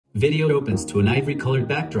Video opens to an ivory-colored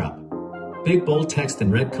backdrop. Big bold text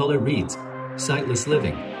in red color reads, Sightless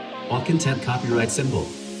Living. All content copyright symbol,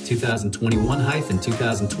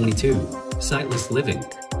 2021-2022. Sightless Living.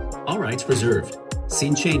 All rights reserved.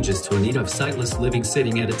 Scene changes to Anita of Sightless Living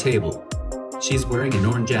sitting at a table. She's wearing an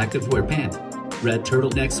orange activewear pant, red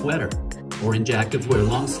turtleneck sweater, orange activewear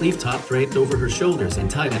long sleeve top draped over her shoulders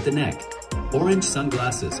and tied at the neck, orange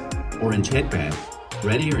sunglasses, orange headband,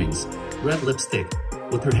 red earrings, red lipstick,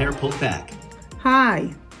 with her hair pulled back.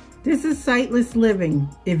 Hi, this is Sightless Living.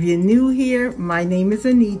 If you're new here, my name is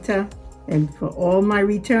Anita, and for all my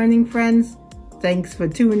returning friends, thanks for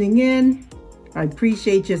tuning in. I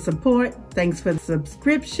appreciate your support. Thanks for the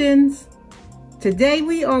subscriptions. Today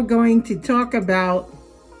we are going to talk about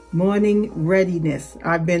morning readiness.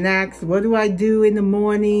 I've been asked, what do I do in the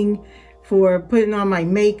morning for putting on my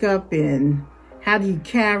makeup and how do you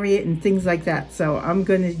carry it and things like that. So I'm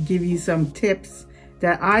going to give you some tips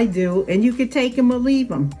that I do, and you could take them or leave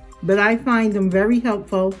them. But I find them very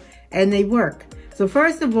helpful and they work. So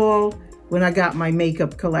first of all, when I got my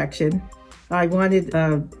makeup collection, I wanted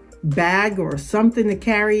a bag or something to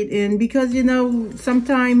carry it in because, you know,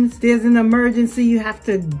 sometimes there's an emergency, you have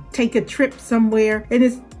to take a trip somewhere, and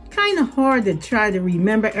it's kind of hard to try to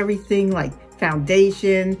remember everything like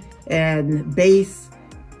foundation and base,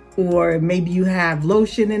 or maybe you have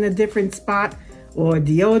lotion in a different spot or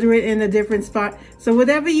deodorant in a different spot. So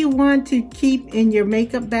whatever you want to keep in your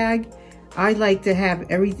makeup bag, I like to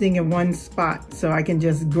have everything in one spot so I can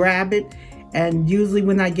just grab it. And usually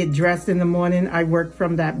when I get dressed in the morning, I work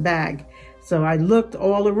from that bag. So I looked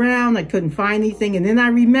all around, I couldn't find anything. And then I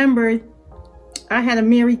remembered I had a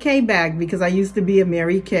Mary Kay bag because I used to be a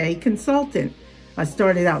Mary Kay consultant. I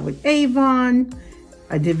started out with Avon.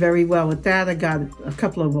 I did very well with that. I got a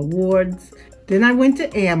couple of awards. Then I went to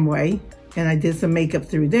Amway and I did some makeup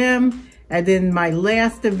through them. And then my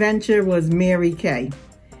last adventure was Mary Kay.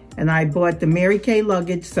 And I bought the Mary Kay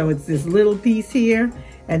luggage. So it's this little piece here,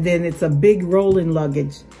 and then it's a big rolling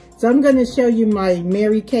luggage. So I'm gonna show you my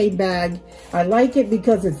Mary Kay bag. I like it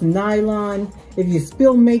because it's nylon. If you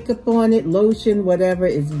spill makeup on it, lotion, whatever,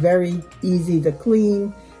 it's very easy to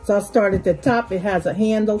clean. So I'll start at the top. It has a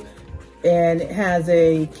handle and it has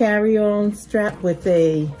a carry-on strap with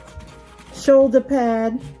a shoulder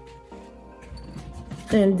pad.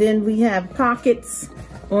 And then we have pockets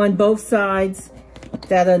on both sides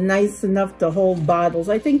that are nice enough to hold bottles.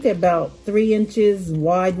 I think they're about 3 inches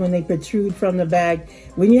wide when they protrude from the bag.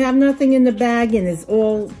 When you have nothing in the bag and it's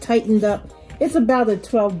all tightened up, it's about a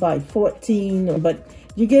 12 by 14, but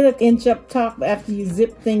you get an inch up top after you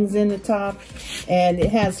zip things in the top. And it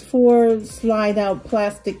has 4 slide out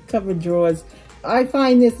plastic cover drawers. I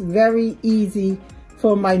find this very easy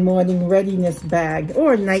for my morning readiness bag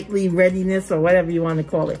or nightly readiness or whatever you want to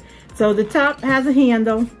call it. So the top has a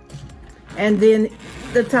handle, and then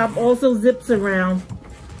the top also zips around.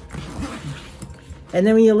 And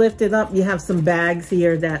then when you lift it up, you have some bags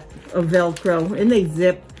here that are Velcro and they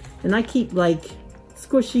zip. And I keep like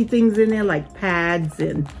squishy things in there like pads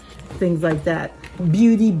and things like that.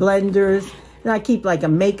 Beauty blenders. And I keep like a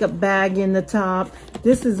makeup bag in the top.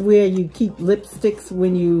 This is where you keep lipsticks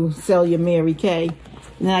when you sell your Mary Kay.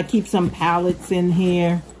 And then I keep some palettes in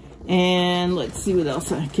here. And let's see what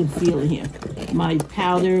else I can feel in here. My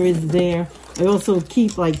powder is there. I also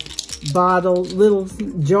keep like bottles, little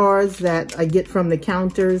jars that I get from the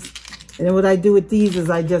counters. And then what I do with these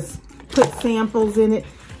is I just put samples in it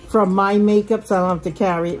from my makeup, so I don't have to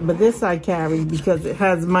carry it. But this I carry because it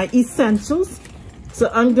has my essentials.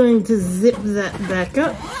 So I'm going to zip that back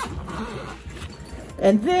up.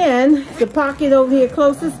 And then the pocket over here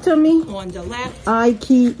closest to me, on the left, I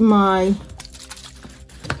keep my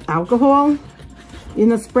alcohol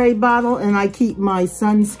in a spray bottle, and I keep my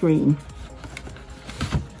sunscreen.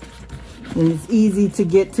 And it's easy to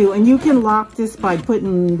get to. And you can lock this by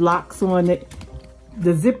putting locks on it.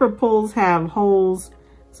 The zipper pulls have holes,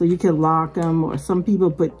 so you can lock them, or some people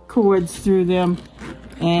put cords through them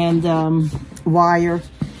and wire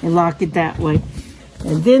and lock it that way.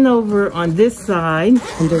 And then over on this side,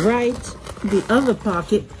 on the right, the other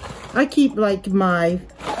pocket, I keep like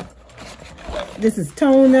this is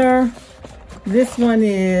toner. This one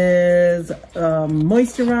is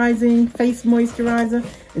moisturizing, face moisturizer.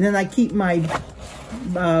 And then I keep my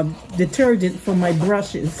detergent for my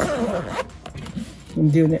brushes. I'm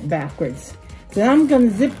doing it backwards. So I'm gonna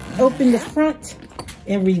zip open the front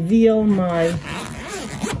and reveal my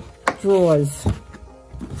drawers.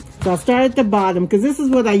 So I'll start at the bottom because this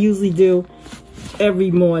is what I usually do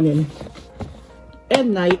every morning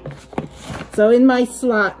and night. So in my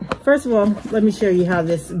slot, first of all, let me show you how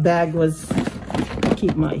this bag was.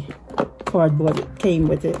 Keep my cardboard that came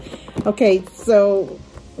with it. Okay, so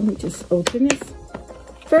let me just open this.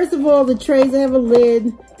 First of all, the trays have a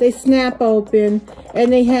lid. They snap open,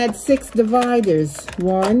 and they had 6 dividers.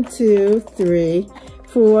 1, 2, 3,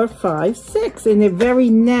 4, 5, 6, and they're very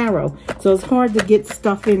narrow, so it's hard to get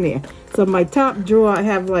stuff in there. So my top drawer, I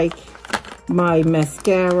have like my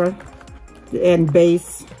mascara and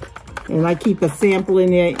base, and I keep a sample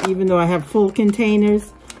in there. Even though I have full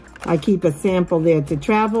containers, I keep a sample there to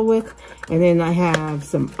travel with. And then I have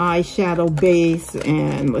some eyeshadow base,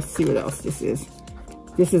 and let's see what else this is.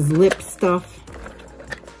 This is lip stuff.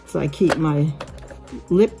 So I keep my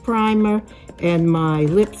lip primer and my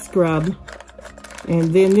lip scrub.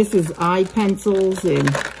 And then this is eye pencils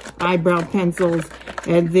and eyebrow pencils.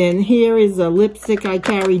 And then here is a lipstick I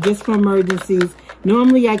carry just for emergencies.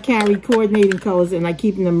 Normally I carry coordinating colors, and I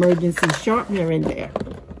keep an emergency sharpener in there.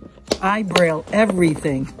 Eyebrow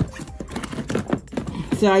everything.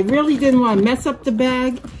 So I really didn't want to mess up the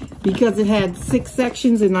bag because it had 6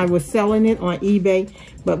 sections and I was selling it on eBay.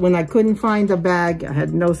 But when I couldn't find a bag, I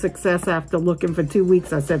had no success after looking for 2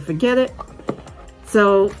 weeks. I said, forget it.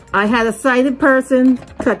 So I had a sighted person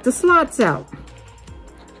cut the slots out.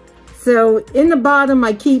 So in the bottom,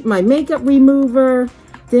 I keep my makeup remover.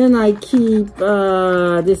 Then I keep,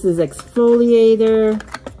 this is exfoliator.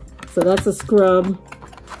 So that's a scrub.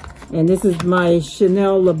 And this is my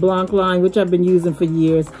Chanel LeBlanc line, which I've been using for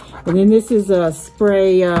years. And then this is a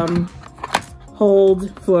spray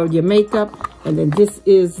hold for your makeup. And then this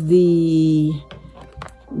is the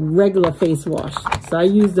regular face wash. So I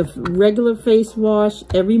use the regular face wash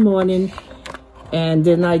every morning. And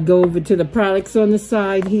then I go over to the products on the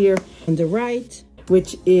side here on the right,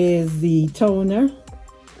 which is the toner.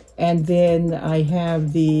 And then I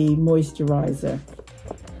have the moisturizer.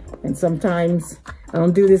 And sometimes, I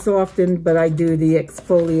don't do this often, but I do the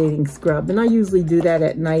exfoliating scrub. And I usually do that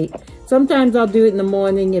at night. Sometimes I'll do it in the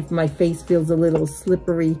morning if my face feels a little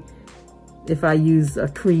slippery, if I use a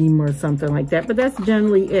cream or something like that. But that's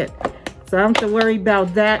generally it. So I don't have to worry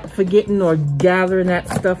about that, forgetting or gathering that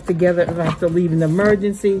stuff together if I have to leave an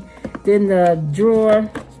emergency. Then the drawer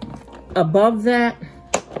above that,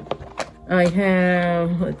 I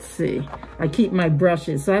have, let's see, I keep my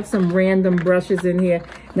brushes. So I have some random brushes in here.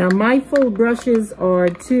 Now my full brushes are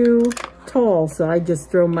too tall, so I just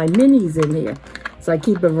throw my minis in here. So I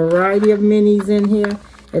keep a variety of minis in here.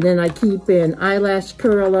 And then I keep an eyelash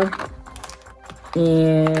curler.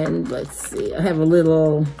 And let's see, I have a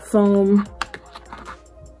little foam.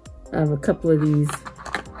 I have a couple of these.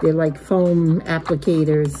 They're like foam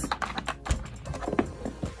applicators.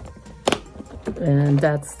 And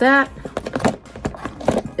that's that.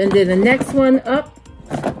 And then the next one up,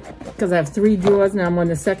 because I have 3 drawers now, I'm on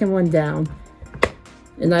the second one down.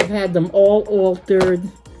 And I've had them all altered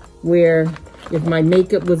where if my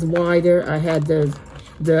makeup was wider, I had the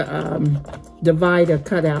divider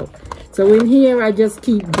cut out. So in here, I just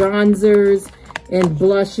keep bronzers and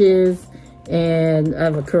blushes, and I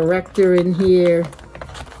have a corrector in here.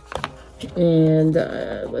 And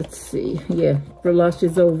let's see, yeah,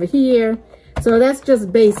 blushes over here. So that's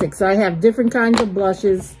just basics. I have different kinds of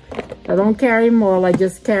blushes. I don't carry them all, I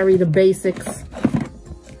just carry the basics.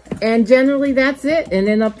 And generally that's it. And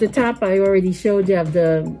then up the top, I already showed you, I have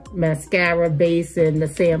the mascara base and the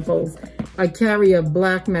samples. I carry a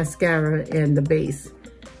black mascara and the base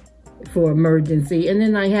for emergency. And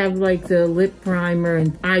then I have like the lip primer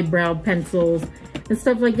and eyebrow pencils and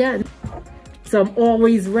stuff like that. So I'm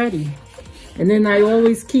always ready. And then I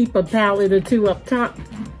always keep a palette or 2 up top.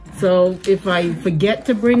 So if I forget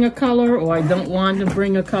to bring a color or I don't want to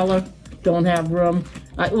bring a color, don't have room,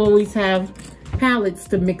 I always have palettes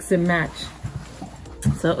to mix and match.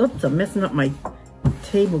 So, oops, I'm messing up my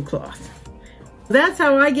tablecloth. That's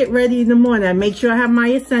how I get ready in the morning. I make sure I have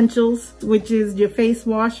my essentials, which is your face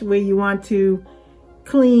wash where you want to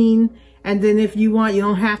clean. And then if you want, you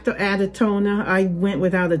don't have to add a toner. I went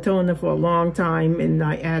without a toner for a long time and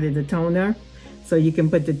I added a toner. So you can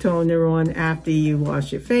put the toner on after you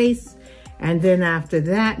wash your face. And then after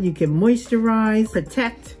that, you can moisturize,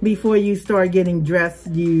 protect. Before you start getting dressed,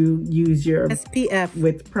 you use your SPF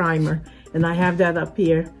with primer. And I have that up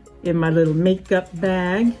here in my little makeup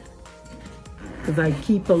bag, because I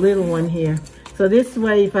keep a little one here. So this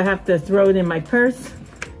way, if I have to throw it in my purse,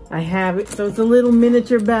 I have it. So it's a little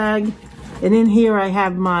miniature bag. And in here I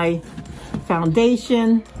have my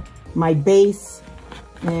foundation, my base,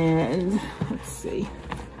 and let's see.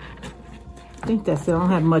 I think that's it. I don't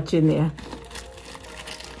have much in there.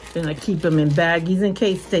 Then I keep them in baggies in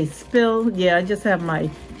case they spill. Yeah, I just have my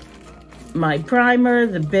primer,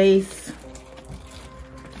 the base,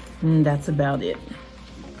 and that's about it.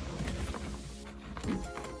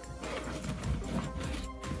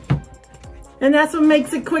 And that's what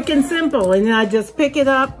makes it quick and simple. And then I just pick it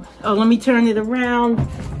up. Oh, let me turn it around.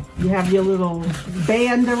 You have your little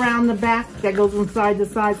band around the back that goes from side to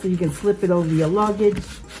side so you can slip it over your luggage.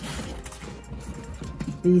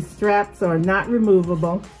 These straps are not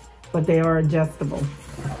removable, but they are adjustable.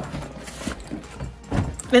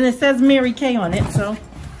 And it says Mary Kay on it, so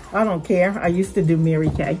I don't care. I used to do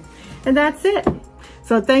Mary Kay. And that's it.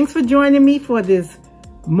 So thanks for joining me for this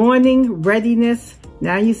morning readiness.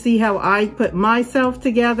 Now you see how I put myself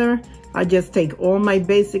together. I just take all my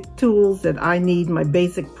basic tools that I need, my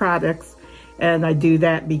basic products, and I do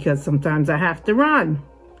that because sometimes I have to run.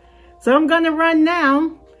 So I'm gonna run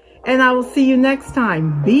now, and I will see you next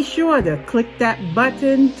time. Be sure to click that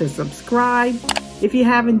button to subscribe if you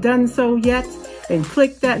haven't done so yet, and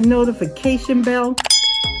click that notification bell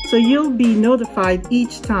so you'll be notified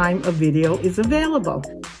each time a video is available.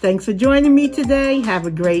 Thanks for joining me today. Have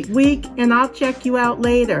a great week, and I'll check you out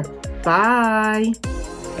later. Bye.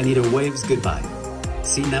 Anita waves goodbye.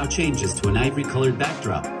 Scene now changes to an ivory-colored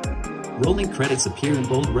backdrop. Rolling credits appear in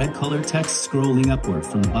bold red colored text scrolling upward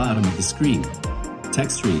from the bottom of the screen.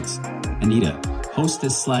 Text reads, Anita,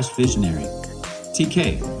 hostess/visionary.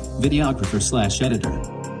 TK,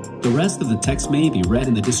 videographer/editor. The rest of the text may be read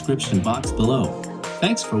in the description box below.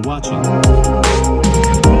 Thanks for watching.